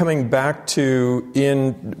keep coming back to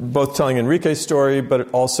in both telling Enrique's story,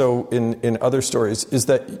 but also in other stories, is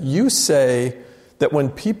that you say that when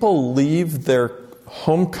people leave their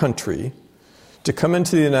home country to come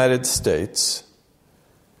into the United States,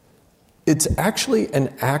 it's actually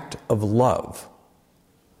an act of love.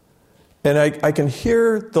 And I can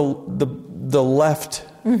hear the left,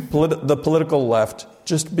 the political left,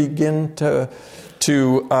 just begin to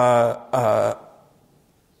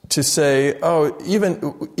say, oh,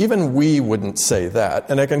 even we wouldn't say that.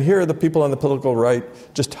 And I can hear the people on the political right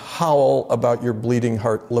just howl about your bleeding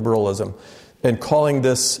heart liberalism and calling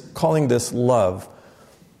this love.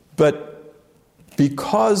 But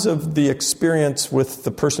because of the experience with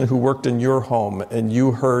the person who worked in your home and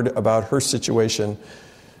you heard about her situation,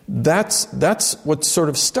 that's what sort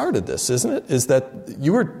of started this, isn't it? Is that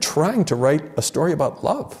you were trying to write a story about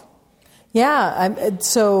love. Yeah,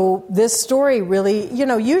 so this story really,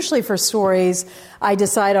 usually for stories, I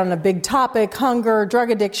decide on a big topic, hunger,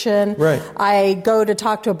 drug addiction. Right. I go to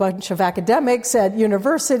talk to a bunch of academics at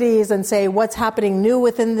universities and say what's happening new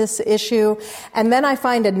within this issue. And then I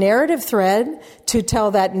find a narrative thread to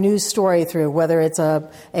tell that news story through, whether it's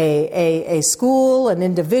a school, an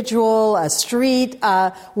individual, a street,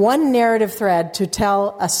 one narrative thread to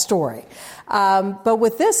tell a story. But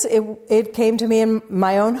with this, it came to me in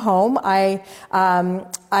my own home. I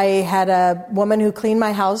had a woman who cleaned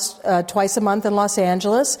my house twice a month in Los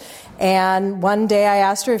Angeles, and one day I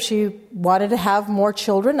asked her if she wanted to have more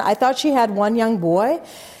children. I thought she had one young boy,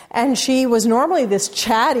 and she was normally this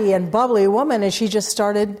chatty and bubbly woman, and she just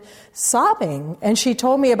started sobbing. And she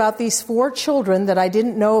told me about these 4 children that I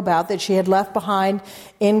didn't know about that she had left behind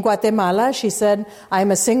in Guatemala. She said,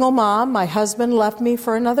 I'm a single mom. My husband left me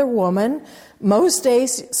for another woman. Most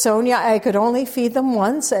days, Sonia, I could only feed them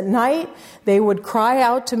once. At night, they would cry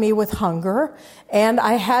out to me with hunger, and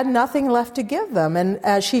I had nothing left to give them.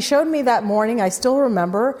 And she showed me that morning, I still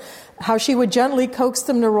remember, how she would gently coax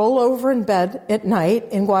them to roll over in bed at night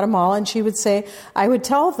in Guatemala, and she would say, I would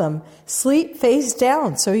tell them, sleep face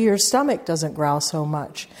down so your stomach doesn't growl so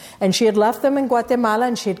much. And she had left them in Guatemala,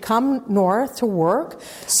 and she had come north to work.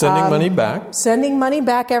 Sending money back. Sending money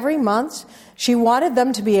back every month. She wanted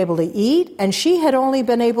them to be able to eat, and she had only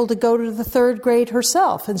been able to go to the 3rd grade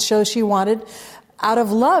herself, and so she wanted, out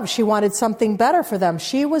of love, she wanted something better for them.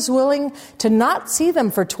 She was willing to not see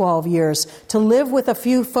them for 12 years, to live with a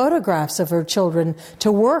few photographs of her children,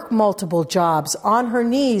 to work multiple jobs, on her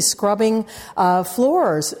knees, scrubbing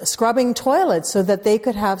floors, scrubbing toilets so that they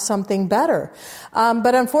could have something better.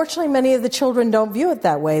 But unfortunately, many of the children don't view it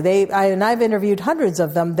that way. And I've interviewed hundreds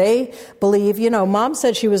of them. They believe, Mom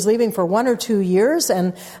said she was leaving for 1 or 2 years,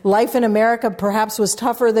 and life in America perhaps was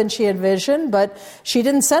tougher than she envisioned, but she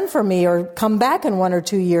didn't send for me or come back in 1 or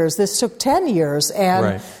 2 years. This took 10 years.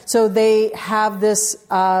 And so they have this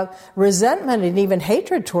resentment and even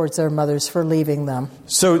hatred towards their mothers for leaving them.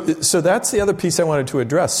 So that's the other piece I wanted to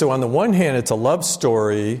address. So on the one hand, it's a love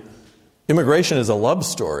story. Immigration is a love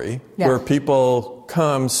story where people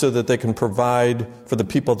come so that they can provide for the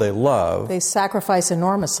people they love. They sacrifice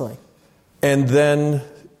enormously. And then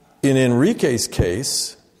in Enrique's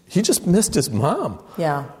case, he just missed his mom.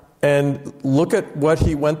 Yeah. And look at what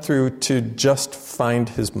he went through to just find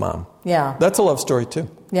his mom. Yeah. That's a love story, too.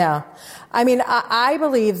 Yeah. I mean, I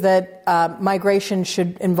believe that migration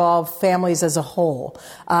should involve families as a whole,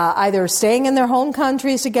 either staying in their home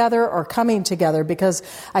countries together or coming together, because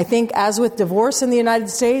I think, as with divorce in the United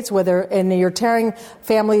States, and you're tearing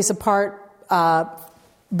families apart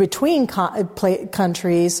between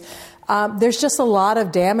countries, there's just a lot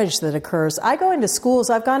of damage that occurs. I go into schools.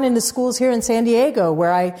 I've gone into schools here in San Diego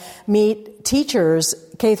where I meet teachers,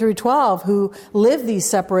 K through 12, who live these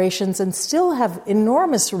separations and still have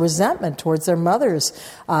enormous resentment towards their mothers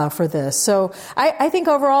for this. So I think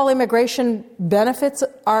overall immigration benefits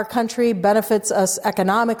our country, benefits us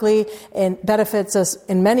economically, and benefits us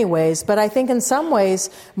in many ways. But I think in some ways,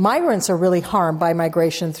 migrants are really harmed by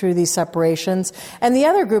migration through these separations. And the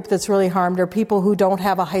other group that's really harmed are people who don't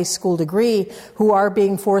have a high school degree, who are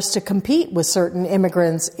being forced to compete with certain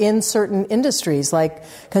immigrants in certain industries like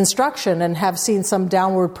construction, and have seen some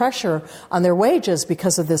downward pressure on their wages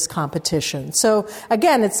because of this competition. So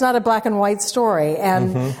again, it's not a black and white story.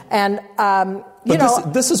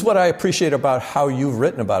 This is what I appreciate about how you've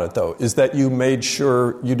written about it, though, is that you made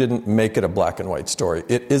sure you didn't make it a black and white story.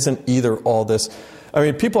 It isn't either all this. I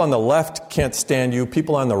mean, people on the left can't stand you.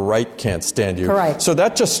 People on the right can't stand you. Correct. So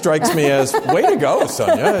that just strikes me as, way to go,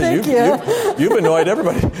 Sonia. Thank you. You've annoyed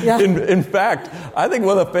everybody. Yeah. In fact, I think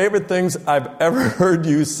one of the favorite things I've ever heard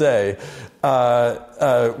you say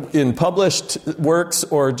in published works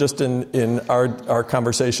or just in our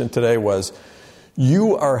conversation today was,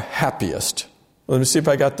 you are happiest. Let me see if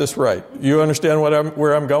I got this right. You understand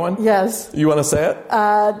where I'm going? Yes. You want to say it?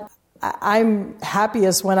 I'm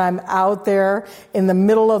happiest when I'm out there in the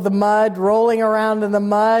middle of the mud, rolling around in the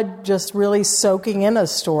mud, just really soaking in a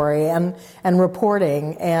story and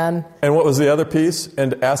reporting. And what was the other piece?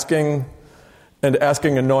 And asking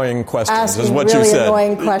annoying questions is what really you said.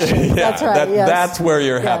 Annoying questions. Yeah, that's right. Yes. That's where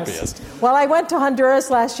you're Yes. happiest. Well, I went to Honduras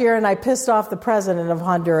last year and I pissed off the president of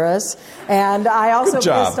Honduras, and I also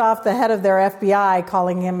pissed off the head of their FBI,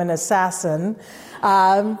 calling him an assassin.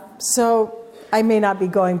 So I may not be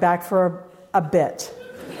going back for a bit.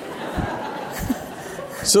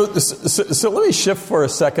 So let me shift for a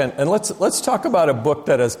second, and let's talk about a book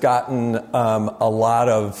that has gotten a lot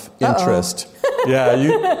of interest. Yeah,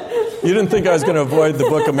 you didn't think I was going to avoid the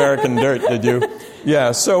book American Dirt, did you?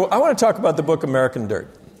 Yeah. So I want to talk about the book American Dirt.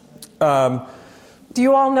 Do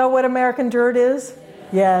you all know what American Dirt is?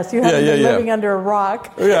 Yes, you haven't been living under a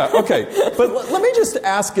rock. Yeah. Okay. But let me just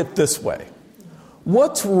ask it this way: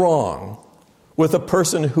 what's wrong with a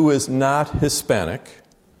person who is not Hispanic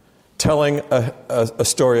telling a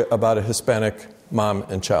story about a Hispanic mom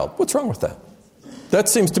and child? What's wrong with that? That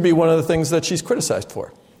seems to be one of the things that she's criticized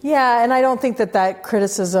for. Yeah, and I don't think that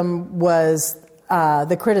criticism was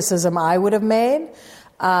the criticism I would have made.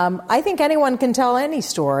 I think anyone can tell any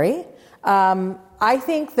story. I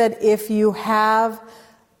think that if you have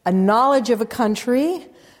a knowledge of a country,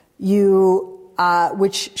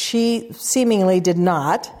 which she seemingly did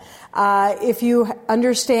not, if you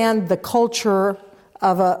understand the culture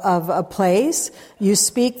of a place, you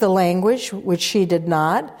speak the language, which she did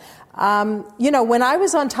not. When I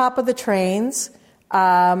was on top of the trains,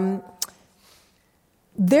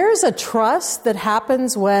 there's a trust that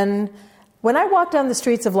happens when I walk down the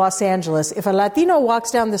streets of Los Angeles. If a Latino walks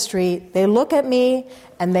down the street, they look at me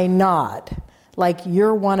and they nod, like,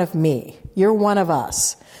 you're one of me, you're one of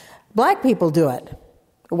us. Black people do it.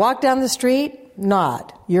 Walk down the street,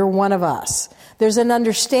 nod, you're one of us. There's an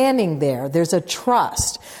understanding there. There's a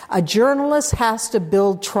trust. A journalist has to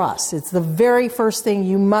build trust. It's the very first thing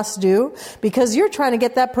you must do, because you're trying to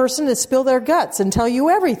get that person to spill their guts and tell you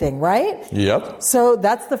everything, right? Yep. So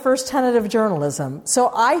that's the first tenet of journalism.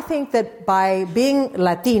 So I think that by being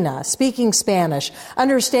Latina, speaking Spanish,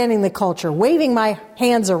 understanding the culture, waving my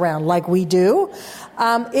hands around like we do,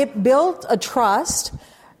 it built a trust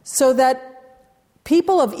so that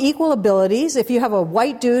people of equal abilities, if you have a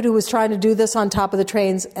white dude who was trying to do this on top of the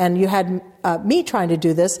trains and you had me trying to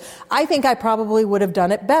do this, I think I probably would have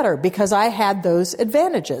done it better because I had those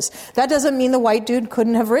advantages. That doesn't mean the white dude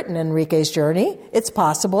couldn't have written Enrique's Journey. It's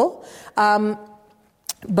possible.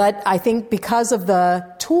 But I think because of the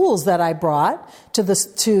tools that I brought to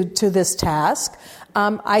this task,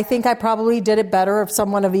 I think I probably did it better if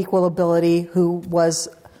someone of equal ability who was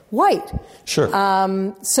white. Sure.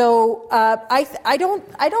 So I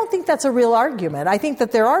don't think that's a real argument. I think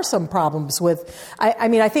that there are some problems with.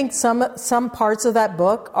 I think some parts of that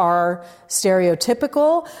book are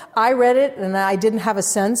stereotypical. I read it and I didn't have a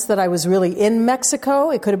sense that I was really in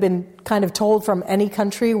Mexico. It could have been kind of told from any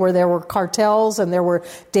country where there were cartels and there were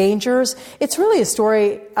dangers. It's really a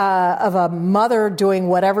story of a mother doing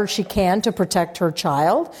whatever she can to protect her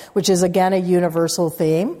child, which is, again, a universal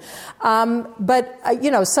theme. But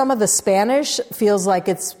some of the Spanish feels like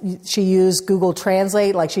she used Google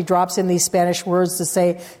Translate, like she drops in these Spanish words to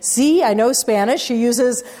say, sí, I know Spanish. She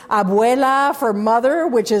uses abuela for mother,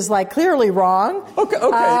 which is like clearly wrong.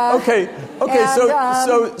 Okay.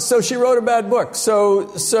 And, so she wrote a bad book.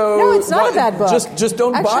 So no, it's not a bad book. Just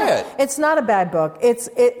don't buy it. It's not a bad book.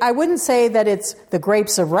 I wouldn't say that it's The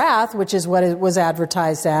Grapes of Wrath, which is what it was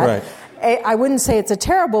advertised at. Right. I wouldn't say it's a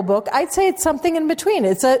terrible book. I'd say it's something in between.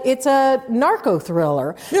 It's a narco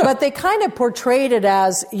thriller, but they kind of portrayed it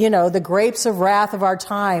as, the grapes of wrath of our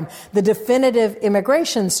time, the definitive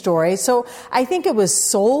immigration story. So I think it was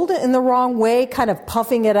sold in the wrong way, kind of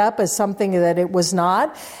puffing it up as something that it was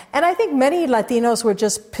not. And I think many Latinos were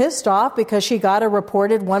just pissed off because she got a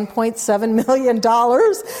reported $1.7 million.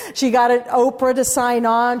 She got Oprah to sign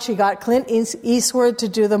on. She got Clint Eastwood to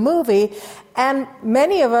do the movie. And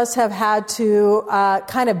many of us have had to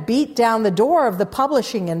kind of beat down the door of the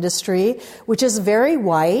publishing industry, which is very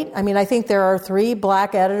white. I mean, I think there are 3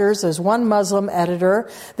 black editors. There's 1 Muslim editor.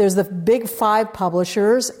 There's the big 5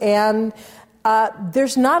 publishers. And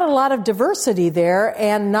there's not a lot of diversity there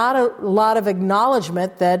and not a lot of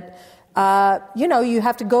acknowledgement that, you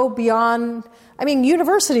have to go beyond. I mean,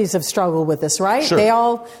 universities have struggled with this, right? Sure.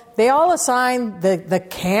 They all assign the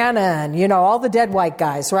canon, all the dead white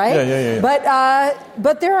guys, right? Yeah.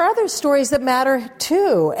 But there are other stories that matter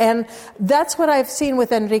too, and that's what I've seen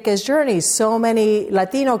with Enrique's Journey. So many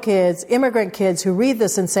Latino kids, immigrant kids, who read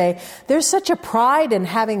this and say, "There's such a pride in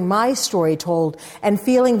having my story told, and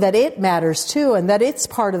feeling that it matters too, and that it's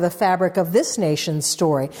part of the fabric of this nation's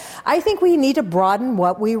story." I think we need to broaden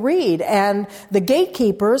what we read, and the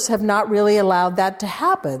gatekeepers have not really allowed that to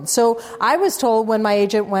happen. So I was told when my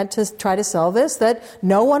agent went to try to sell this that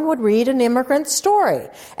no one would read an immigrant story.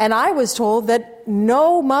 And I was told that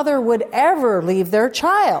no mother would ever leave their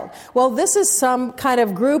child. Well, this is some kind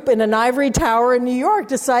of group in an ivory tower in New York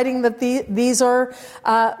deciding that this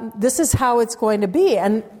is how it's going to be.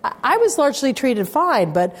 And I was largely treated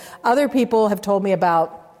fine, but other people have told me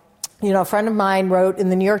about, a friend of mine wrote in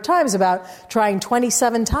the New York Times about trying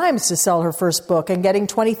 27 times to sell her first book and getting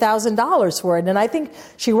 $20,000 for it. And I think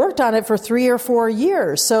she worked on it for 3 or 4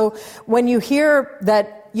 years. So when you hear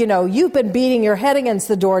that, you've been beating your head against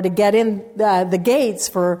the door to get in the gates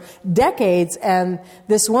for decades, and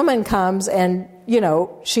this woman comes and,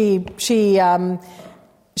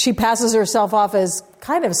 she passes herself off as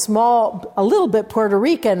kind of small, a little bit Puerto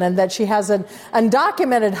Rican, and that she has an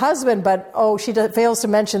undocumented husband, but she fails to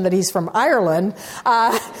mention that he's from Ireland.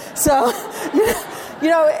 It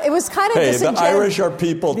was kind of disingenuous. The Irish are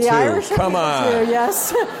people too. The Irish are Come people on. too,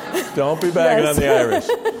 yes. Don't be bagging on the Irish.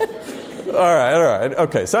 All right.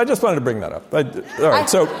 Okay, so I just wanted to bring that up.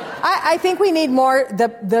 I think we need more.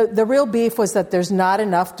 The real beef was that there's not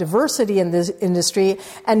enough diversity in this industry,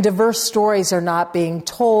 and diverse stories are not being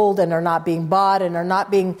told and are not being bought and are not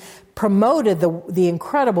being promoted the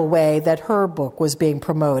incredible way that her book was being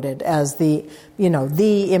promoted as the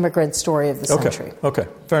immigrant story of the century. Okay,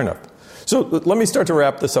 fair enough. So let me start to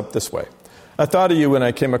wrap this up this way. I thought of you when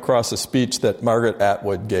I came across a speech that Margaret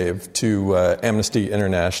Atwood gave to Amnesty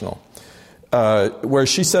International, where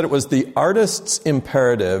she said it was the artist's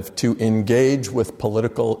imperative to engage with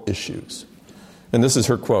political issues. And this is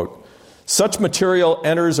her quote: "Such material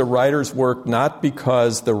enters a writer's work not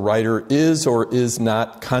because the writer is or is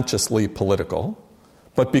not consciously political,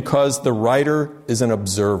 but because the writer is an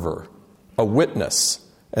observer, a witness,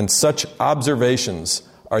 and such observations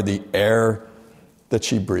are the air that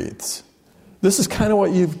she breathes." This is kind of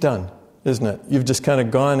what you've done, isn't it? You've just kind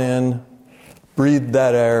of gone in, breathed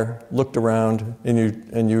that air, looked around,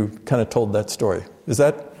 and you kind of told that story. Is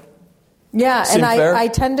that and fair? I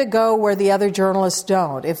tend to go where the other journalists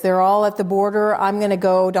don't. If they're all at the border, I'm going to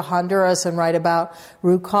go to Honduras and write about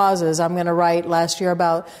root causes. I'm going to write last year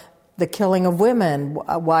about the killing of women.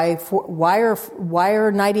 Why are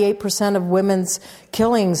 98% of women's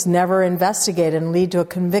killings never investigated and lead to a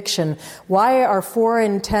conviction? Why are 4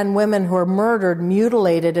 in 10 women who are murdered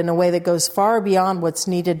mutilated in a way that goes far beyond what's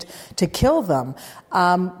needed to kill them?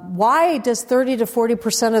 Why does 30 to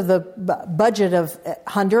 40% of the budget of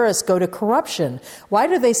Honduras go to corruption? Why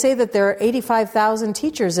do they say that there are 85,000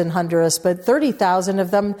 teachers in Honduras, but 30,000 of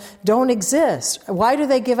them don't exist? Why do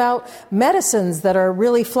they give out medicines that are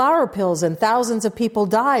really flower pills and thousands of people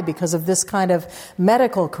die because of this kind of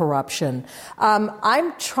medical corruption?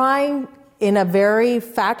 I'm trying in a very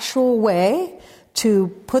factual way to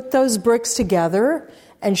put those bricks together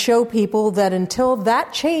and show people that until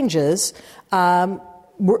that changes,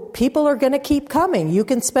 people are going to keep coming. You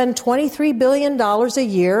can spend $23 billion a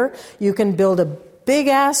year. You can build a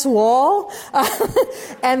big-ass wall,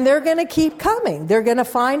 and they're going to keep coming. They're going to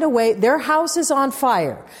find a way. Their house is on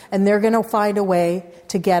fire, and they're going to find a way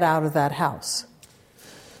to get out of that house.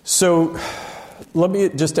 So let me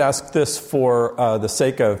just ask this for the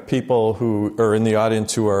sake of people who are in the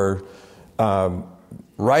audience who are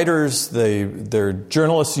writers, they're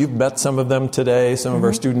journalists. You've met some of them today, some of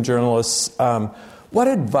our student journalists. What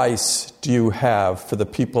advice do you have for the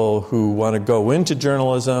people who want to go into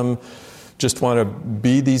journalism, just want to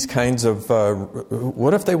be these kinds of,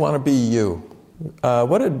 what if they want to be you?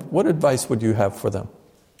 What advice would you have for them?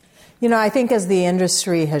 You know, I think as the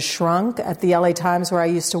industry has shrunk, at the LA Times where I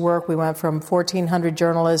used to work, we went from 1,400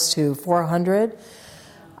 journalists to 400.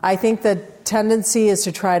 I think the tendency is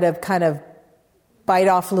to try to kind of bite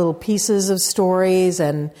off little pieces of stories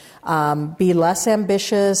and be less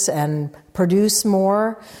ambitious and produce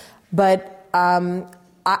more. But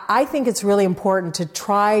I think it's really important to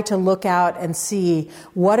try to look out and see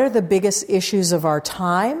what are the biggest issues of our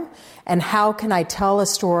time and how can I tell a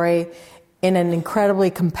story in an incredibly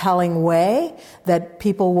compelling way that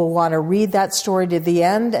people will want to read that story to the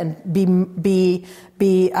end and be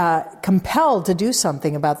compelled to do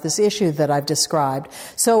something about this issue that I've described.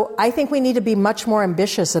 So I think we need to be much more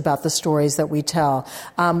ambitious about the stories that we tell.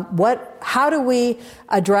 How do we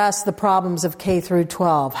address the problems of K through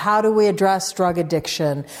 12? How do we address drug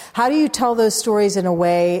addiction? How do you tell those stories in a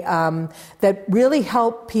way that really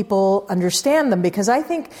help people understand them? Because I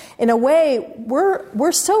think, in a way,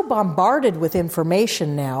 we're so bombarded with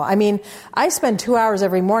information now. I mean, I spend 2 hours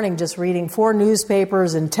every morning just reading 4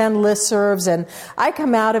 newspapers and 10 listservs, and I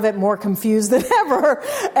come out of it more confused than ever.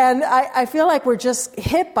 And I feel like we're just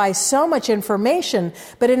hit by so much information,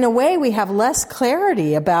 but in a way we have less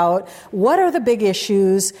clarity about what are the big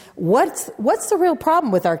issues, what's the real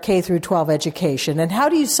problem with our K through 12 education, and how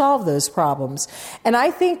do you solve those problems? And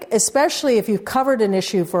I think, especially if you've covered an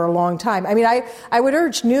issue for a long time, I mean, I would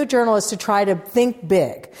urge new journalists to try to think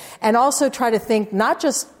big and also try to think not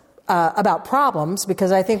just about problems,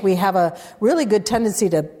 because I think we have a really good tendency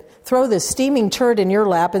to throw this steaming turd in your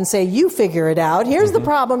lap and say, you figure it out. Here's the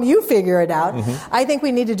problem, you figure it out. I think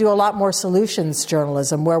we need to do a lot more solutions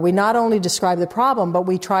journalism, where we not only describe the problem, but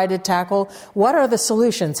we try to tackle what are the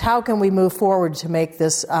solutions? How can we move forward to make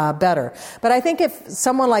this better? But I think if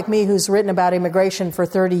someone like me who's written about immigration for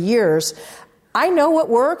 30 years, I know what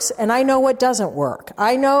works and I know what doesn't work.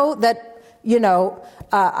 I know that,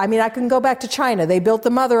 I can go back to China. They built the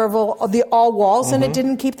mother of all walls, and it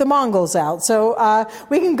didn't keep the Mongols out. So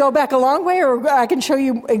we can go back a long way, or I can show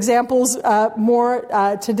you examples more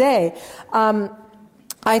today.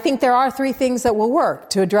 I think there are 3 things that will work: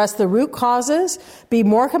 to address the root causes, be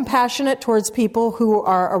more compassionate towards people who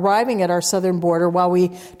are arriving at our southern border while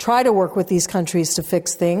we try to work with these countries to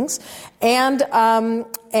fix things, and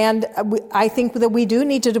I think that we do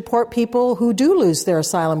need to deport people who do lose their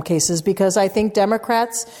asylum cases, because I think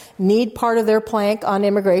Democrats need part of their plank on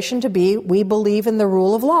immigration to be, we believe in the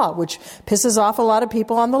rule of law, which pisses off a lot of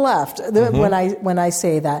people on the left when I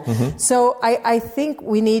say that. So I think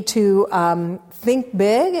we need to think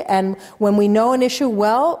big, and when we know an issue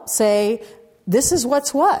well, say, this is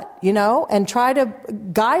what's what, and try to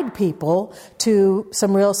guide people to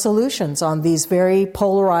some real solutions on these very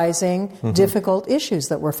polarizing, difficult issues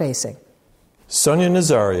that we're facing. Sonia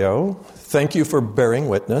Nazario, thank you for bearing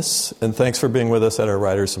witness, and thanks for being with us at our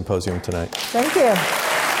Writers' Symposium tonight. Thank you.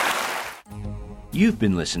 You've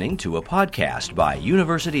been listening to a podcast by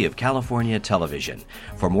University of California Television.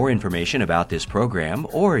 For more information about this program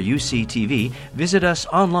or UCTV, visit us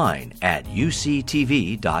online at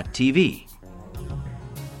uctv.tv.